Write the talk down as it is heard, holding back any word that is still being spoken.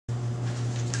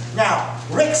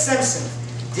Rick Simpson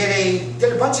did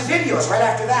a bunch of videos right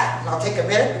after that, and I'll take a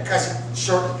minute because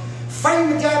shortly.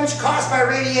 Fighting the damage caused by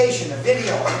radiation, a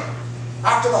video.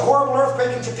 After the horrible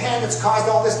earthquake in Japan that's caused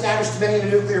all this damage to many of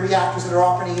the nuclear reactors that are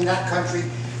operating in that country,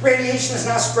 radiation is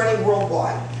now spreading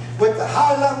worldwide. With the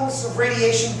high levels of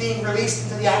radiation being released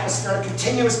into the atmosphere on a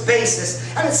continuous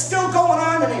basis, and it's still going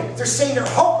on, and they're saying they're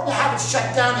hoping to have it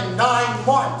shut down in 9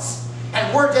 months,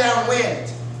 and we're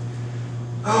downwind.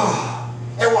 Oh.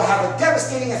 It will have a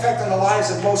devastating effect on the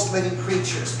lives of most living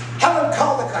creatures. Helen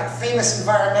Caldicott, famous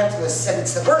environmentalist, said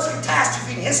it's the worst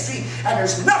catastrophe in history and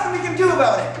there's nothing we can do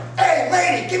about it. Hey,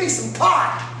 lady, give me some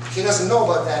pot. She doesn't know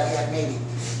about that yet, maybe.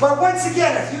 But once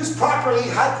again, if used properly,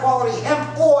 high-quality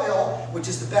hemp oil, which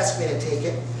is the best way to take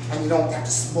it, and you don't have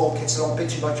to smoke it so don't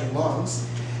bitch about your lungs,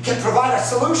 can provide a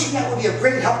solution that will be of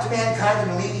great help to mankind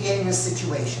in alleviating this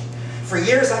situation. For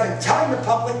years, I've been telling the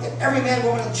public that every man,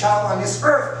 woman, and child on this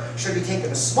earth should be taking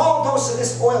a small dose of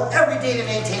this oil every day to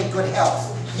maintain good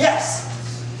health. Yes,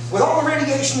 with all the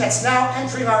radiation that's now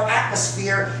entering our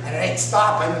atmosphere, and it ain't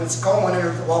stopping, and it's going, and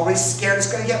we're already scared it's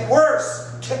going to get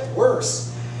worse. Get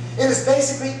worse. It is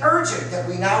basically urgent that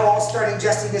we now all start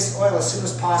ingesting this oil as soon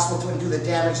as possible to undo the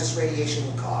damage this radiation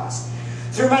will cause.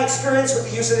 Through my experience with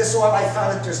the use of this oil, I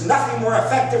found that there's nothing more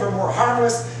effective or more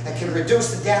harmless that can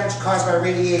reduce the damage caused by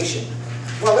radiation.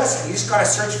 Well, listen, you just got to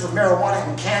search for marijuana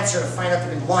and cancer to find out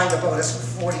they've been lying about us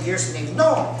for 40 years and they've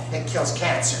known it kills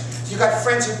cancer. So you got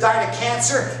friends who died of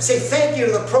cancer, say thank you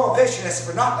to the prohibitionists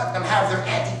for not letting them have their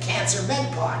anti-cancer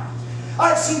med pot.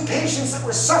 I've seen patients that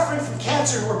were suffering from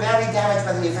cancer who were badly damaged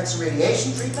by the effects of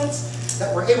radiation treatments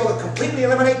that were able to completely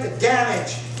eliminate the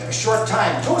damage in a short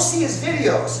time. Go see his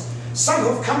videos. Some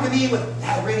who've come to me with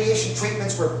had radiation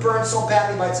treatments were burned so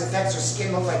badly by its effects their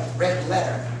skin looked like red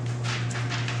leather.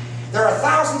 There are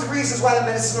thousands of reasons why the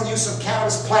medicinal use of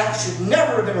cannabis plants should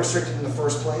never have been restricted in the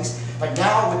first place, but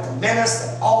now with the menace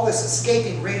that all this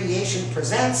escaping radiation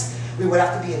presents, we would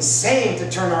have to be insane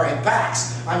to turn our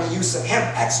backs on the use of hemp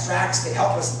extracts to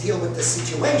help us deal with this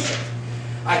situation.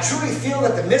 I truly feel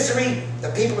that the misery the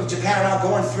people of Japan are now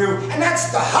going through, and that's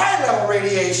the high-level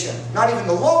radiation, not even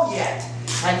the low yet,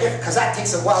 because that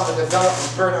takes a while to develop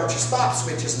and burn out your stop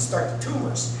switches and start the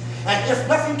tumors. And if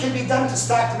nothing can be done to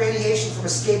stop the radiation from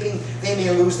escaping, they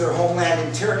may lose their homeland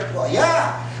interior. Well,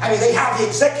 yeah. I mean, they have the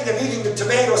executive eating the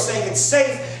tomato saying it's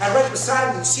safe, and right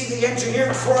beside him you see the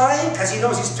engineer crying because he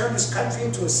knows he's turned this country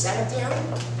into a cemetery.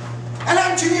 An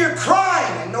engineer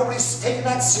crying, and nobody's taking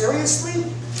that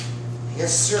seriously?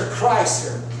 Yes, sir. Cry,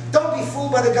 sir. Don't be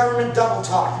fooled by the government double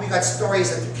talk. We got stories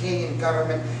that the Canadian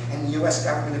government and the US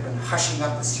government have been hushing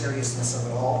up the seriousness of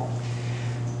it all.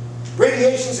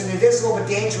 Radiation is an invisible but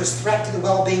dangerous threat to the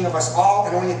well-being of us all,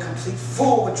 and only a complete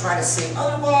fool would try to say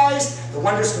otherwise. The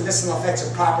wondrous medicinal effects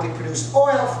of properly produced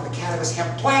oil from the cannabis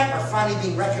hemp plant are finally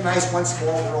being recognized once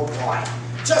more worldwide.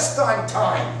 Just on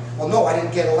time. Well, no, I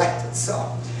didn't get elected,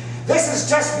 so. This is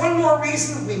just one more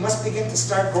reason we must begin to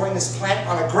start growing this plant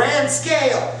on a grand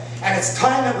scale. And it's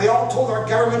time that we all told our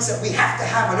governments that we have to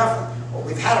have enough, or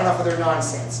we've had enough of their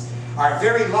nonsense. Our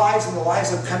very lives and the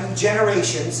lives of coming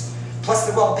generations, plus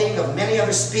the well-being of many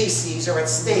other species, are at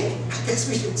stake. I guess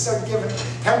we should start giving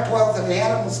hemp oil to the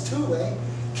animals too, eh?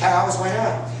 Cows, why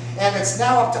not? And it's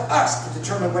now up to us to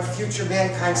determine what future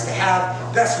mankind's to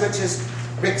have, best which is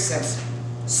Rick Simpson.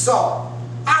 So,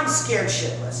 I'm scared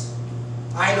shitless.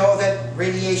 I know that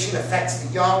radiation affects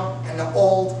the young and the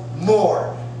old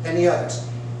more than the others.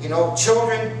 You know,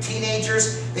 children,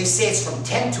 teenagers, they say it's from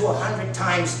 10 to 100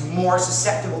 times more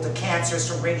susceptible to cancers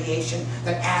from radiation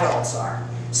than adults are.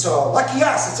 So, lucky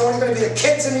us, it's only going to be the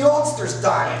kids and the oldsters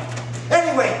dying.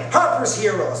 Anyway, Harper's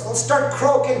heroes. They'll start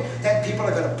croaking, then people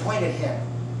are going to point at him.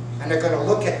 And they're going to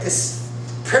look at this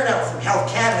printout from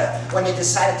Health Canada when they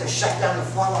decided to shut down the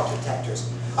fallout detectors.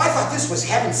 I thought this was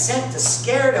heaven sent to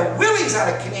scare the willies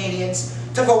out of Canadians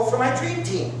to vote for my dream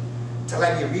team. To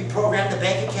let me reprogram the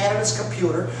Bank of Canada's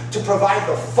computer to provide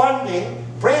the funding,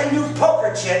 brand new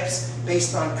poker chips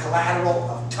based on collateral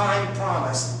of time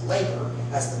promised labor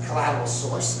as the collateral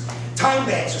source. Time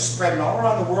banks are spreading all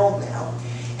around the world now,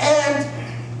 and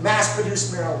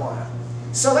mass-produced marijuana.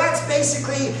 So that's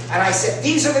basically, and I said,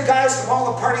 these are the guys from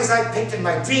all the parties I picked in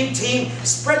my dream team.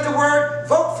 Spread the word,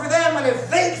 vote for them, and if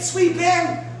they sweep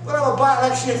in, we'll have a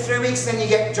by-election in 3 weeks, then you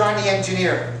get John the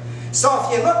Engineer. So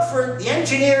if you look for the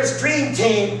Engineer's Dream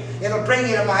Team, it'll bring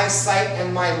you to my site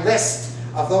and my list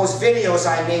of those videos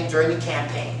I made during the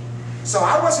campaign. So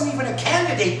I wasn't even a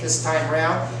candidate this time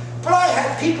around, but I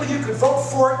had people you could vote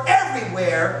for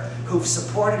everywhere who've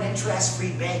supported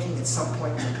interest-free banking at some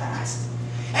point in the past.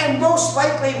 And most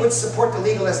likely would support the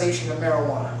legalization of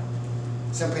marijuana.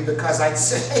 Simply because I'd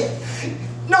say,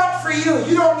 Not for you.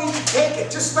 You don't need to take it.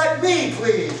 Just let me,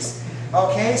 please.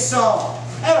 Okay, so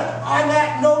anyway, on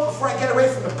that note, before I get away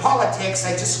from the politics,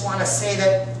 I just want to say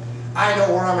that I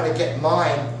know where I'm going to get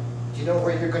mine. Do you know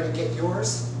where you're going to get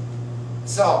yours?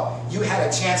 So, you had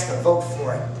a chance to vote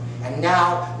for it. And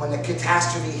now, when the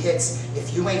catastrophe hits,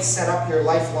 if you ain't set up your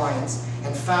lifelines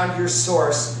and found your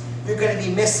source, you're going to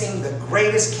be missing the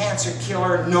greatest cancer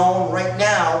killer known right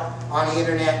now on the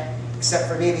internet, except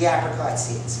for maybe apricot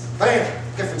seeds. But anyway,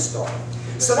 different story.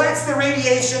 So that's the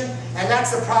radiation, and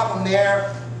that's the problem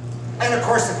there. And of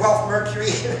course the Guelph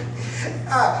Mercury,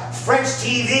 French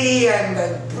TV, and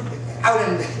out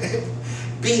in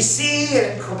BC,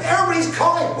 and everybody's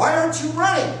calling, why aren't you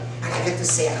running? And I get to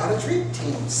say, how to dream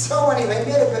team. So anyway,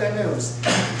 made a bit of news.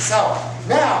 So,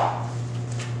 now,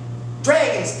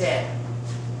 Dragon's dead.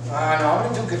 No,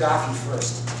 I'm going to do Gaddafi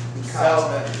first.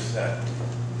 Because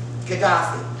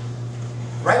Gaddafi.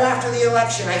 Right after the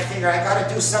election, I figure I got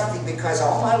to do something because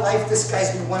all my life this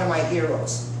guy's been one of my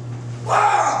heroes.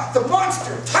 Wow, the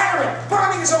monster, tyrant,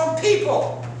 bombing his own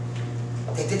people.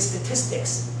 They did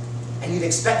statistics, and you'd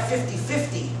expect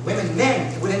 50-50, women,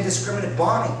 men, with indiscriminate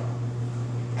bombing.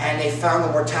 And they found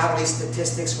the mortality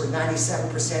statistics were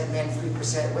 97% men,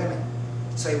 3% women.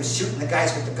 So he was shooting the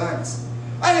guys with the guns.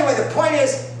 Anyway, the point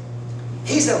is,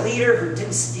 he's a leader who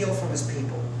didn't steal from his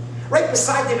people. Right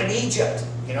beside them in Egypt,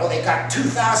 you know, they got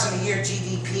 2,000 a year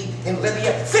GDP. In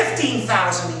Libya,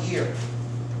 15,000 a year.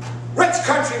 Rich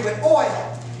country with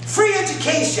oil, free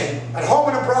education at home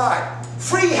and abroad,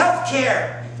 free health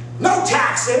care, no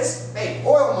taxes, hey,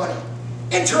 oil money,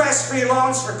 interest-free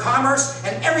loans for commerce,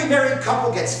 and every married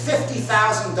couple gets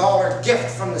 $50,000 gift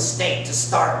from the state to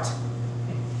start.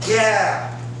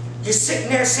 Yeah, you're sitting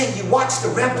there saying you watch the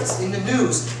rebels in the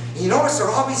news, and you notice they're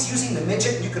always using the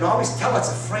midget, and you can always tell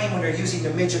it's a frame when they're using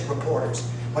the midget reporters,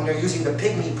 when they're using the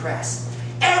pygmy press.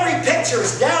 Every picture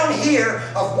is down here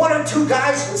of one or two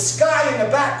guys with sky in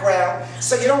the background,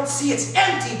 so you don't see it's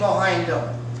empty behind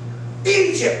them.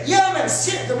 Egypt, Yemen,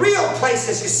 Syria, the real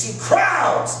places you see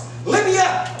crowds.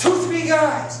 Libya, 2-3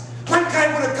 guys. One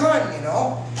guy with a gun, you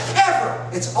know. Ever.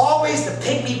 It's always the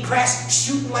pygmy press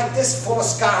shooting like this full of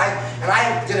sky. And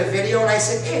I did a video and I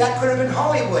said, hey, that could have been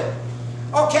Hollywood.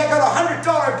 Okay, I got a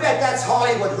 $100 bet that's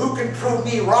Hollywood. Who can prove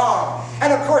me wrong?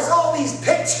 And of course, all these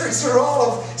pictures are all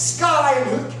of sky,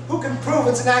 and who can prove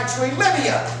it's actually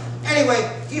Libya?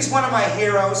 Anyway, he's one of my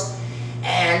heroes.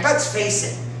 And let's face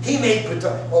it, he made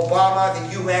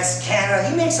Obama, the US, Canada,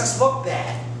 he makes us look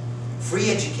bad. Free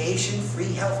education,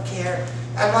 free health care.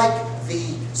 Unlike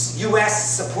the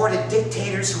US-supported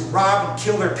dictators who rob and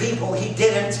kill their people, he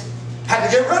didn't. Had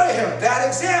to get rid of him. Bad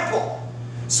example.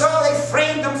 So they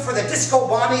framed him for the disco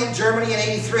bombing in Germany in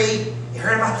 '83. You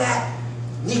heard about that?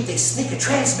 Neat, they sneak a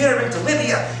transmitter into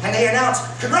Libya and they announce,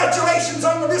 congratulations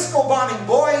on the disco bombing,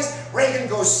 boys. Reagan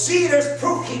goes, see, there's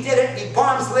proof he did it, and he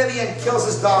bombs Libya and kills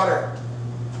his daughter.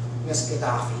 Miss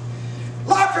Gaddafi.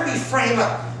 Lockerbie frame him.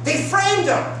 They framed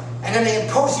him. And then they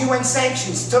imposed UN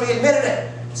sanctions until he admitted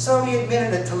it. So he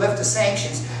admitted it to lift the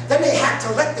sanctions. Then they had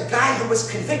to let the guy who was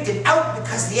convicted out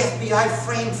because the FBI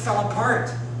frame fell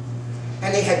apart.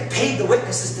 And they had paid the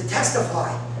witnesses to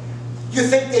testify. You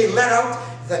think they let out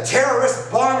the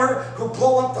terrorist bomber who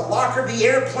blew up the Lockerbie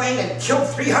airplane and killed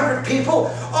 300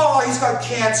 people? Oh, he's got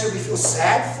cancer. We feel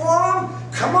sad for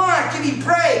him? Come on, give me a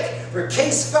break. Their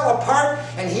case fell apart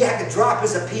and he had to drop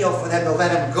his appeal for them to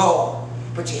let him go.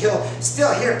 But you'll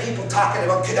still hear people talking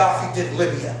about Gaddafi did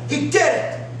Libya. He did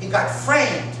it. He got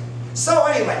framed. So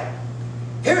anyway,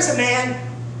 here's a man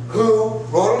who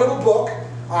wrote a little book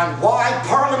on why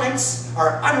parliaments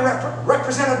or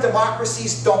unrepresented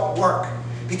democracies don't work.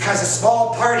 Because a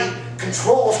small party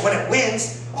controls, when it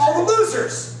wins, all the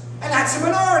losers. And that's a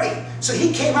minority. So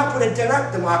he came up with a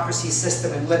direct democracy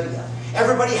system in Libya.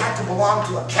 Everybody had to belong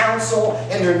to a council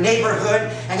in their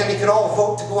neighborhood, and then they could all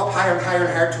vote to go up higher and higher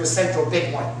and higher to a central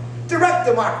big one. Direct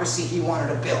democracy he wanted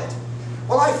to build.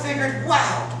 Well, I figured,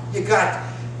 wow, you got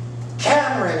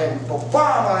Cameron and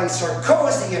Obama and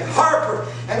Sarkozy and Harper,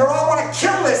 and they all want to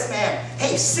kill this man.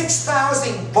 Hey,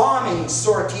 6,000 bombing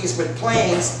sorties with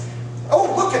planes.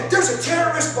 Oh, look, there's a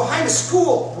terrorist behind a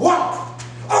school. Whomp!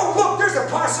 Oh, look, there's a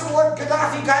possible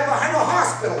Gaddafi guy behind a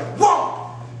hospital. Whomp!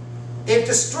 They've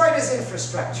destroyed his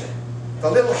infrastructure. The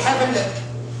little heaven that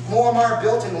Muammar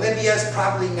built in Libya is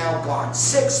probably now gone.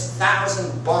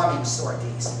 6,000 bombing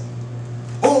sorties.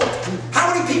 Oh,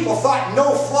 how many people thought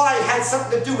no-fly had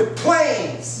something to do with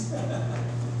planes?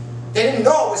 They didn't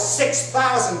know it was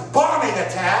 6,000 bombing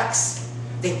attacks.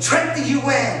 They tricked the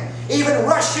UN. Even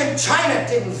Russia and China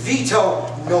didn't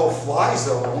veto no-fly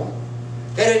zone.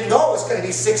 They didn't know it was going to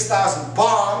be 6,000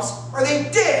 bombs, or they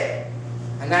did.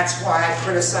 And that's why I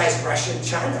criticize Russia and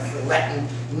China for letting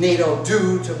NATO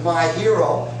do to my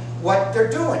hero what they're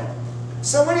doing.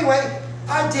 So anyway,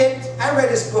 I read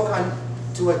his book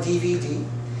to a DVD,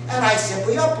 and I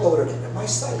simply uploaded it at my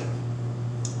site.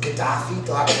 Gaddafi.htm,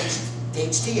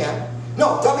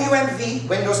 no, WMV,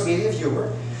 Windows Media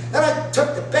Viewer. Then I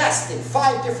took the best in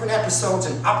 5 different episodes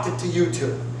and upped it to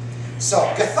YouTube. So,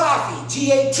 Gaddafi,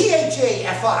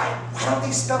 G-A-T-H-A-F-I. Why don't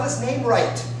they spell his name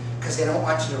right? Because they don't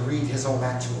want you to read his own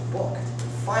actual book to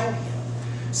find him.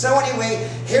 So anyway,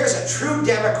 here's a true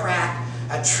Democrat,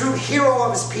 a true hero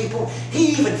of his people. He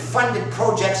even funded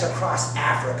projects across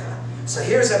Africa. So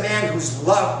here's a man who's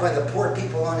loved by the poor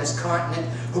people on his continent,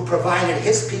 who provided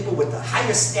his people with the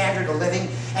highest standard of living,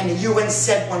 and the UN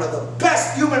said one of the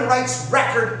best human rights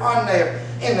record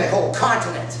in the whole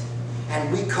continent.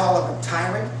 And we call him a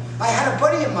tyrant. I had a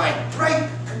buddy of mine, bright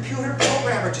computer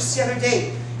programmer, just the other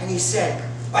day, and he said,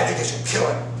 I think I should kill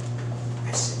him.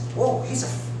 I said, whoa, he's a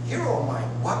hero of mine.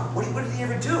 What did he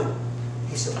ever do?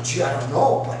 He said, gee, I don't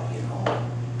know, but you know,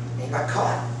 he got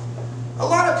caught. A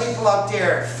lot of people out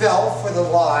there fell for the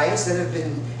lies that have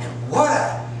been, and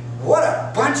what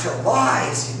a bunch of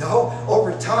lies, you know,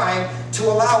 over time, to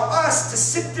allow us to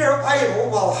sit there idle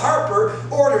while Harper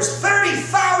orders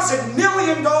 $30,000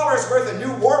 million worth of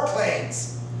new warplanes.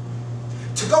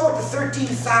 To go with the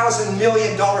 $13,000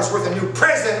 million worth of new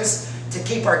prisons to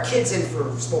keep our kids in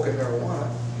for smoking marijuana.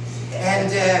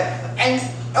 And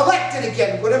elected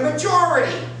again with a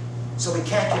majority. So we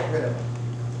can't get rid of them.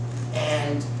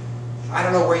 And I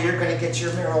don't know where you're going to get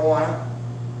your marijuana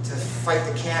to fight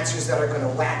the cancers that are going to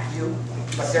whack you,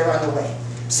 but they're on the way.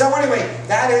 So anyway,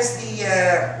 that is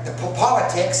the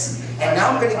politics, and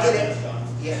now I'm going to get it.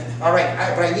 Yeah. All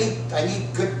right, but I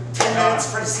need good 10 minutes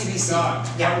for the CBC. John,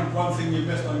 yeah. One thing you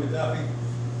missed on Gaddafi.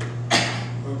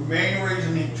 The main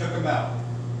reason he took him out.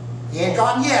 He ain't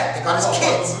gone yet. They got his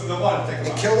kids. They wanted to take him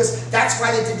They out. killed his. That's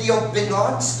why they did the Bin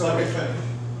Laden story. Let me finish.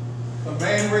 The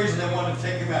main reason they wanted to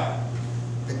take him out.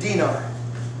 The dinar.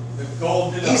 The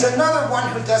gold dinar. He's another one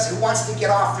who wants to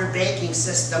get off their banking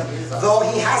system, though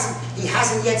he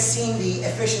hasn't yet seen the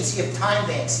efficiency of time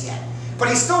banks yet. But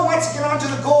he still wants to get onto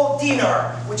the gold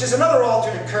dinar, which is another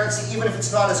alternate currency, even if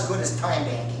it's not as good as time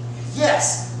banking.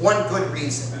 Yes, one good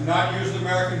reason. And not use the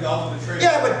American dollar to trade.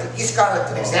 Yeah, but he's got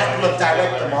an example of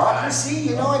direct democracy,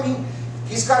 you know, I mean,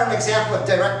 he's got an example of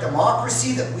direct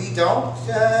democracy that we don't.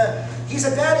 He's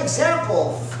a bad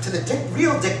example to the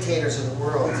real dictators of the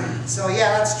world. So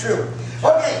yeah, that's true.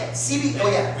 Okay, CB,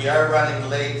 oh yeah. We are running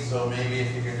late, so maybe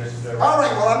if you could just... All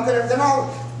right, well,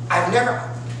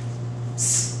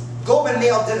 Globe and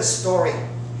Mail did a story,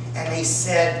 and they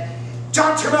said,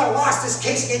 John Turmel lost his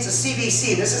case against the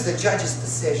CBC. This is the judge's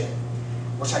decision,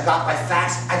 which I got by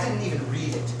fax. I didn't even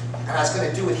read it, and I was going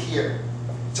to do it here.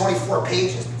 It's only 4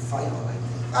 pages, but final, I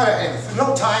think. All right, anyway, for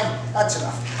no time, that's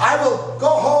enough. I will go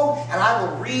home, and I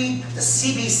will read the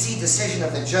CBC decision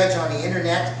of the judge on the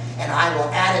internet, and I will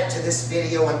add it to this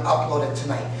video and upload it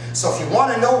tonight. So if you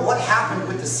want to know what happened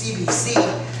with the CBC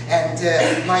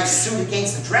and my suit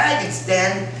against the Dragons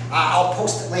Den, I'll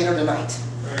post it later tonight.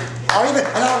 I'll read the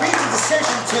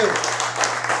decision too.